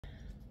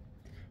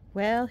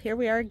Well, here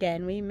we are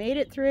again. We made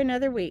it through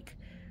another week.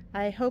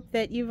 I hope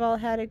that you've all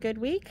had a good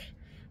week.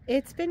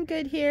 It's been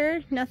good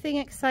here. Nothing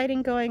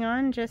exciting going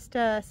on, just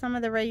some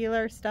of the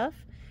regular stuff.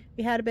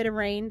 We had a bit of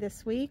rain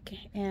this week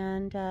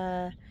and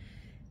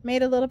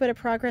made a little bit of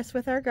progress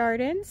with our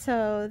garden,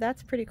 so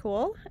that's pretty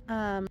cool.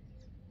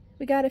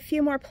 We got a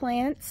few more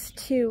plants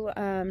to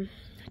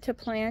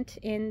plant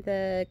in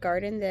the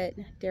garden that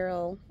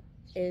Daryl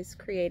is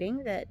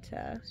creating that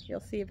you'll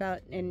see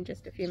about in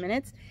just a few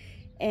minutes.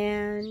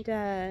 And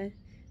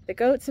the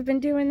goats have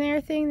been doing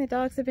their thing, the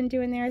dogs have been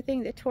doing their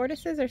thing, the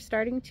tortoises are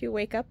starting to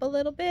wake up a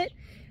little bit.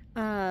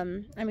 I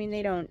mean,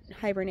 they don't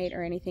hibernate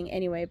or anything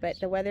anyway, but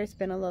the weather's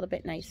been a little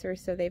bit nicer,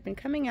 so they've been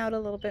coming out a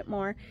little bit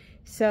more.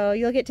 So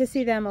you'll get to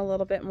see them a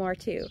little bit more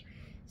too.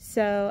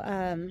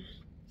 So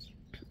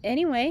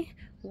anyway,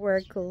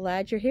 we're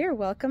glad you're here.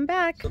 Welcome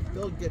back.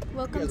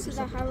 Welcome to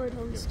the Howard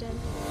Homestead.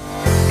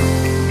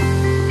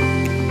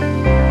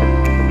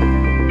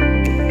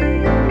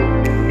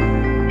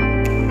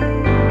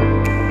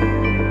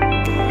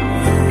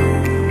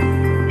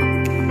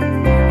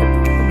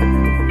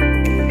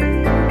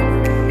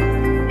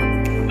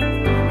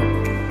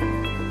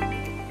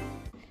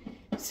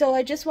 So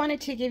I just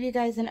wanted to give you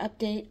guys an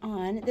update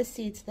on the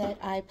seeds that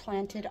I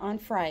planted on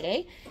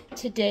Friday.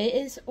 Today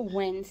is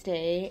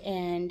Wednesday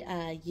and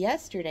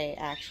yesterday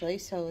actually,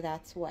 so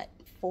that's what,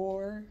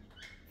 4-5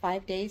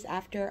 days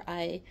after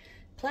I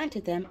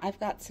planted them, I've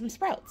got some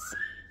sprouts.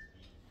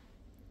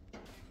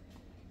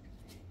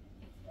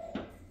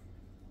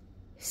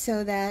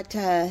 So that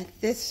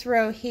this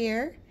row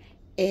here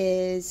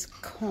is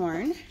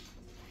corn.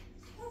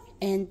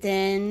 And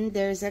then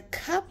there's a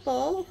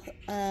couple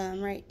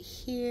right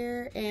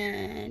here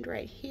and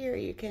right here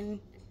you can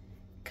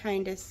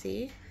kind of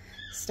see.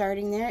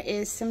 Starting there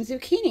is some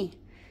zucchini.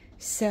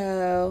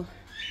 So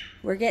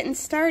we're getting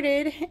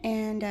started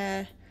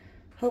and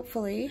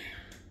hopefully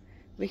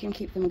we can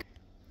keep them going.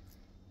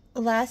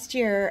 Last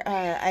year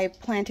I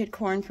planted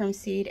corn from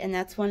seed and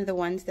that's one of the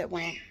ones that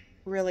went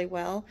really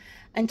well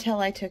until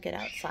I took it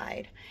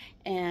outside.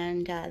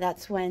 And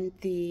that's when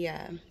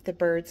the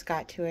birds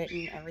got to it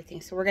and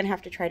everything. So we're gonna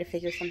have to try to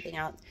figure something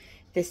out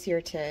this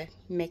year to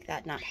make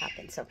that not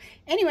happen. So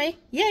anyway,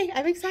 yay,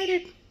 I'm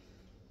excited.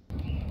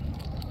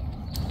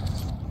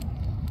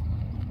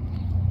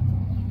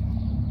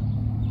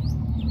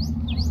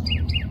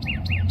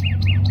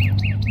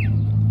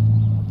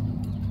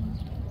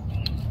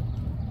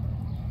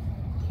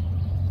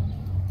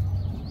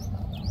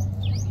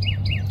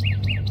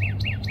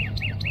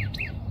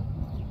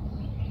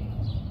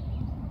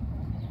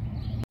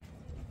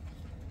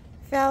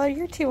 Valor,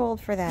 you're too old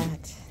for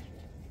that.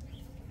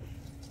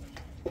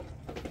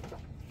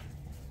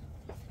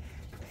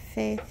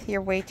 Faith,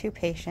 you're way too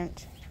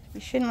patient.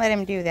 You shouldn't let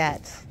him do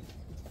that.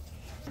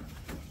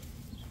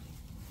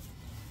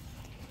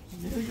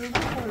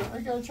 I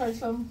gotta try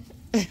some.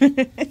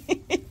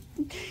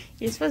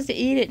 You're supposed to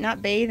eat it,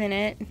 not bathe in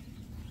it.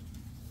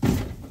 You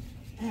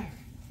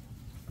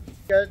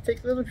gotta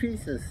take little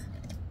pieces.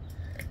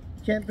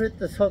 You can't put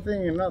this whole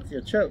thing in your mouth,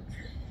 you'll choke.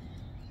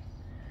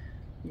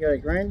 You gotta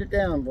grind it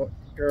down,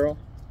 girl.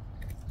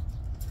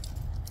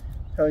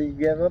 Oh, you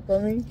give up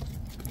on me?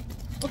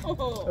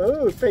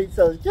 Oh, Faith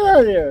says, get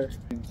out of here.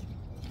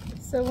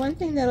 So one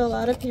thing that a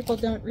lot of people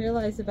don't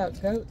realize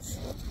about goats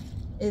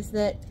is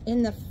that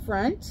in the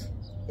front,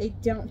 they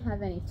don't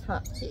have any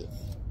top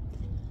teeth.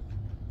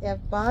 They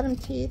have bottom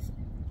teeth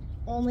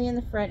only in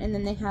the front, and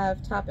then they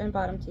have top and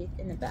bottom teeth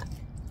in the back.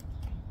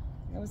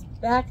 Those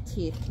back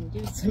teeth can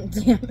do some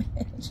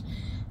damage.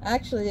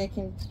 Actually, they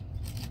can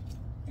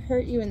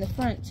hurt you in the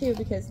front too,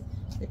 because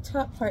the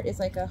top part is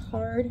like a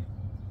hard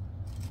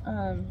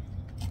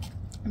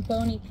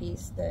bony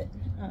piece that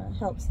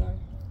helps them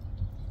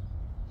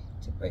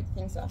to break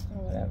things off and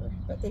whatever,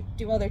 but they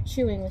do all their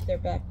chewing with their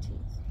back teeth.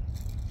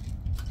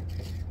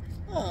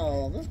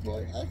 Oh, this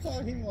boy, I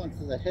thought he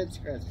wanted a head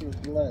scratch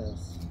with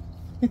lettuce.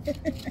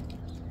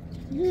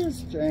 You're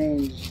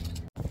strange.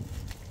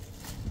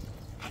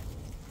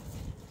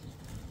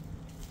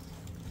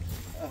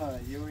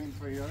 You waiting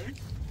for yours?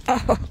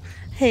 Oh,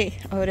 hey,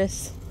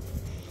 Otis.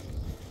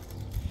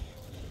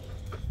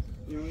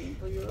 You waiting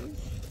for yours?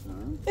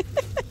 Huh?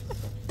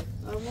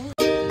 I won't.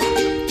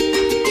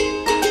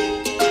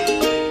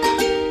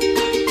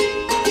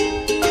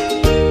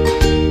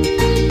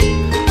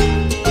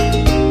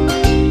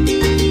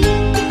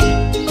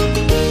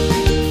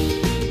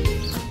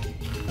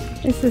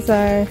 This is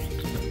our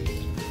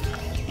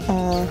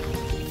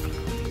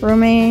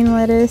romaine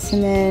lettuce,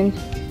 and then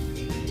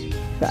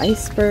the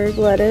iceberg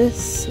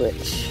lettuce,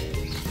 which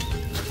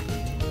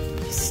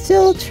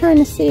still trying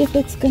to see if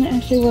it's going to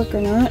actually work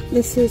or not.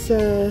 This is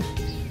a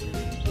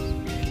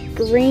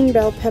green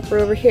bell pepper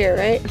over here,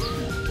 right?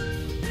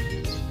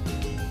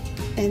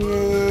 And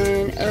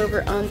then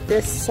over on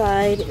this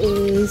side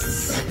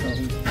is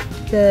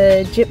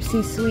the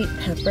gypsy sweet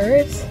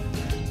peppers.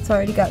 It's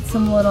already got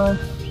some little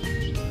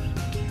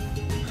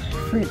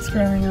fruits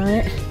growing on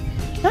it.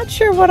 Not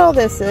sure what all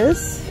this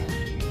is.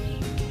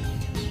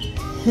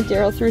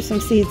 Daryl threw some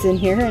seeds in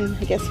here, and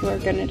I guess we're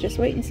gonna just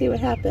wait and see what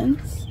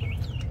happens.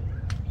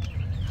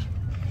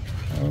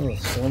 Oh, the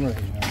summer.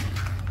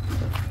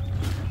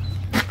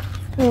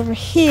 Over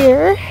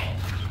here,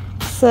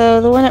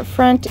 so the one up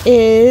front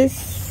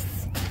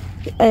is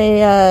it's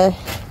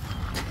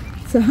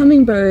a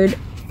hummingbird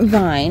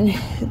vine.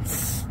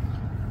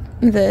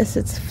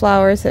 It's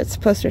flowers that's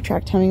supposed to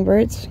attract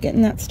hummingbirds.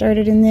 Getting that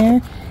started in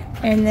there,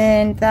 and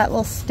then that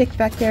little stick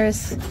back there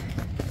is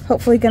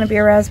hopefully going to be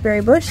a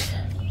raspberry bush.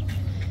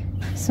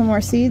 Some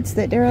more seeds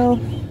that Daryl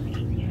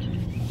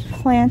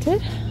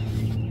planted.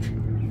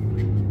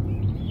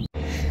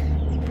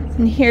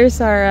 And here's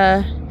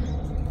our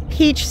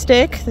peach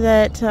stick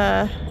that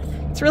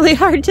it's really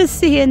hard to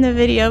see in the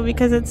video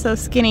because it's so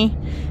skinny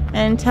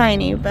and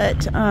tiny,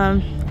 but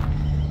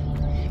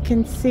you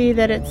can see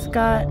that it's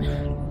got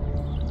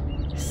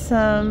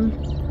some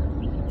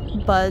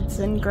buds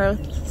and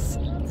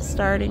growth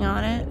starting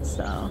on it,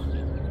 so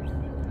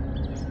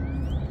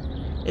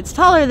it's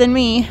taller than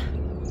me.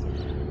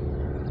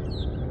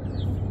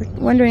 We're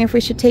wondering if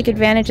we should take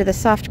advantage of the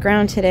soft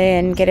ground today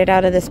and get it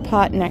out of this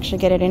pot and actually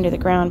get it into the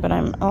ground, but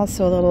I'm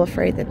also a little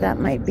afraid that that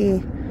might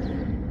be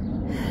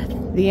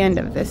the end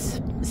of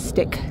this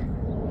stick.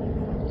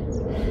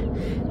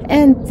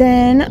 And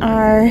then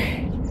our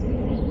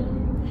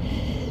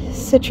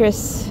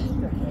citrus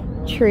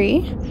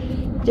tree.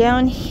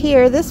 Down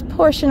here, this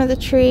portion of the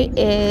tree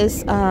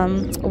is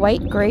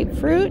white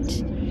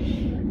grapefruit.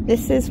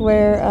 This is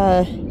where,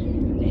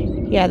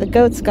 yeah, the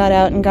goats got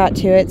out and got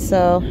to it,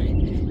 so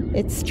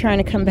it's trying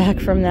to come back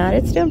from that.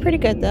 It's doing pretty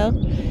good though.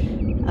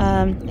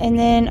 And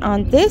then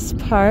on this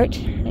part,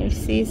 you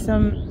see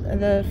some of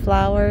the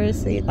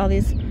flowers, all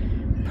these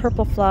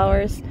purple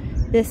flowers.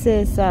 This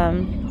is a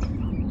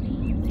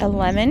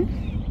lemon.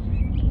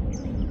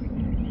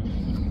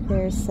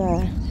 There's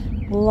a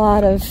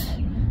lot of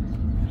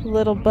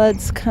little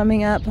buds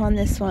coming up on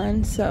this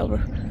one, so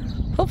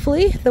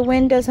hopefully the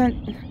wind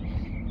doesn't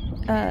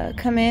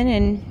come in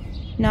and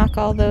knock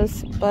all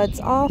those buds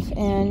off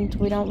and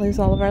we don't lose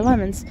all of our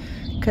lemons,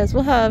 because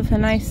we'll have a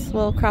nice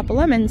little crop of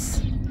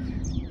lemons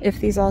if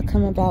these all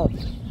come about.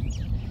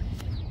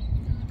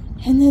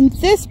 And then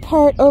this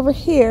part over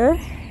here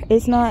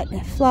is not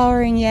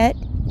flowering yet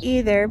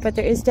either, but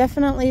there is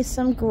definitely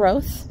some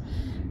growth.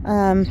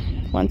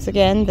 Once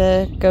again,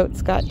 the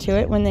goats got to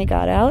it when they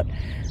got out.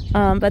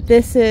 But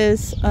this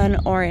is an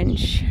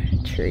orange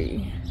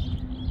tree.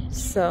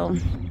 So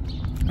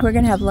we're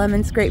gonna have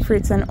lemons,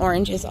 grapefruits, and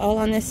oranges all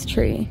on this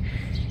tree.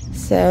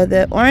 So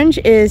the orange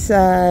is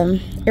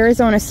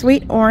Arizona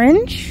sweet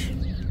orange.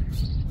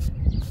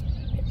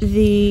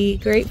 The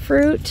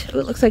grapefruit, it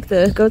looks like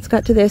the goats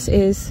got to this,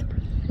 is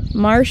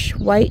marsh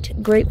white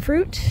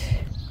grapefruit.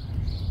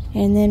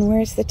 And then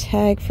where's the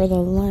tag for the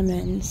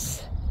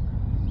lemons?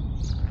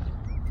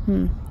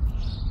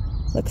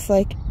 Looks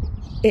like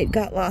it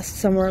got lost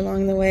somewhere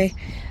along the way.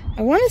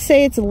 I want to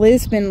say it's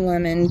Lisbon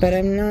lemon, but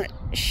I'm not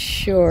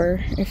sure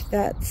if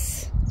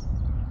that's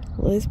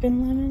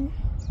Lisbon lemon.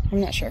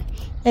 I'm not sure.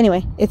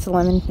 Anyway, it's a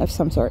lemon of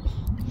some sort.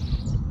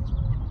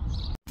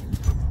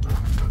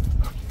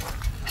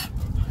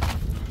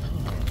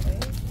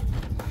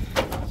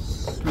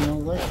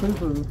 Smells like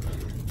poo-poo.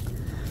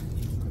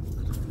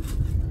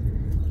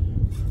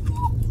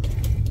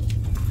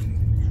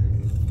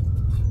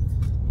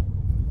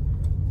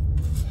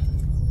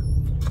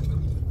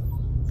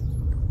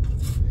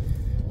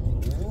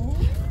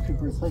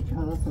 Cooper's like,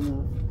 oh, that's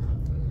enough.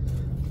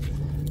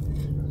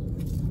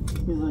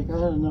 He's like, I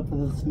had enough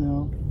of the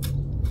smell.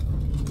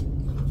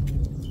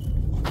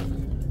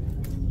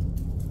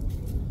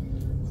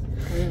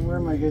 I didn't wear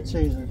my good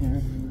chaser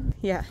here.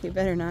 Yeah, you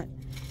better not.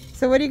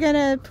 So what are you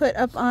gonna put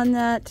up on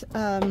that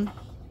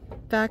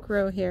back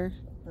row here?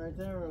 Right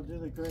there, we'll do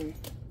the grape.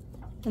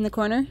 In the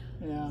corner?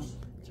 Yeah.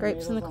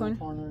 Grapes in the corner?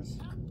 Corners.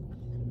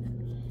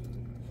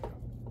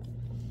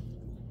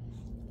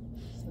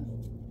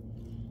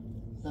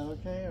 Is that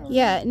okay? Or?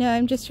 Yeah, no,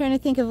 I'm just trying to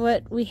think of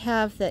what we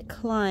have that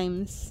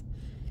climbs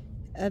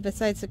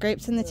besides the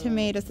grapes and the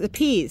tomatoes. The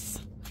peas.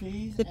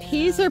 The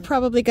peas are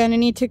probably going to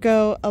need to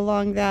go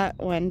along that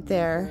one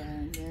there.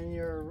 And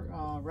your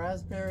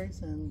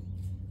raspberries and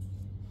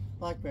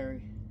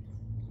blackberry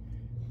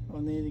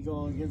will need to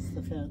go against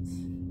the fence.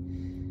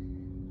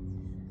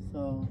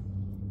 So,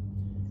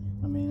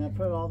 I mean, I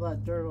put all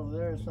that dirt over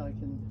there so I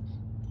can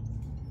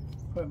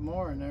put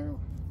more in there.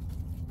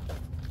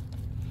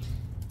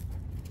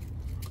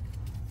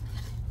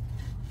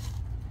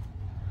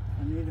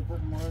 I need to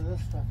put more of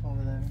this stuff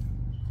over there.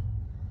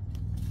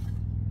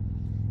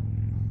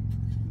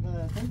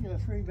 But I think the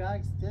 3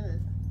 bags did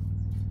it.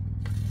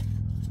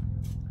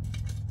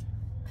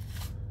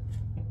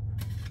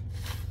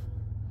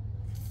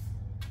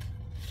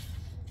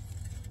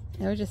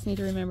 I would just need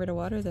to remember to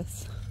water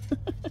this. Yeah,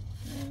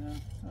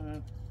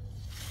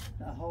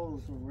 the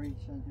hose will reach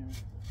in here.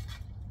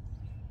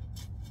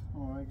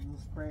 Or I can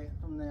spray it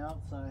from the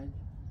outside.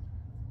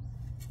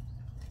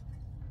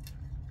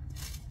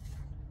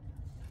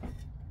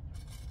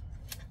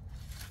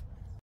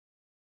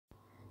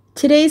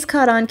 Today's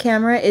Caught on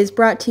Camera is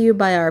brought to you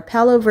by our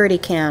Palo Verde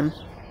Cam.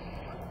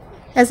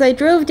 As I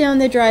drove down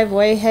the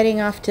driveway heading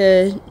off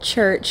to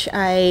church,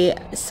 I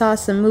saw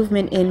some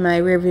movement in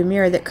my rearview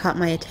mirror that caught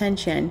my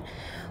attention.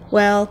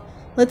 Well,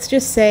 let's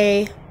just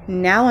say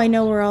now I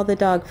know where all the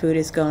dog food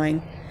is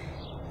going.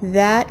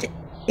 That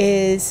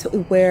is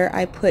where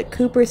I put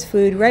Cooper's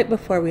food right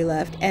before we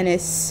left, and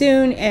as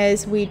soon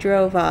as we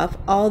drove off,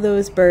 all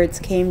those birds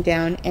came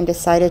down and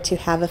decided to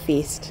have a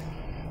feast.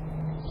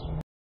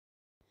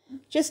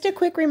 Just a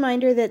quick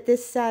reminder that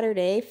this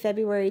Saturday,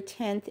 February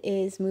 10th,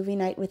 is movie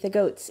night with the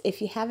goats.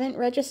 If you haven't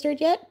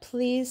registered yet,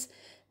 please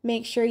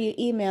make sure you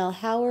email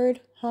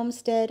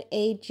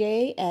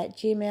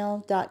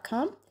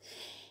howardhomesteadaj@gmail.com,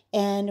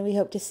 and we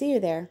hope to see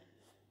you there.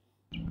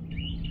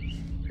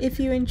 If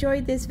you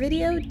enjoyed this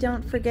video,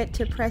 don't forget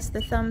to press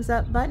the thumbs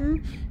up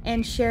button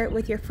and share it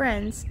with your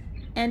friends.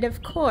 And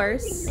of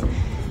course,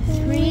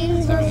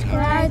 Please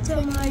subscribe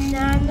to my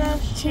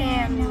Nana's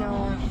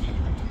channel.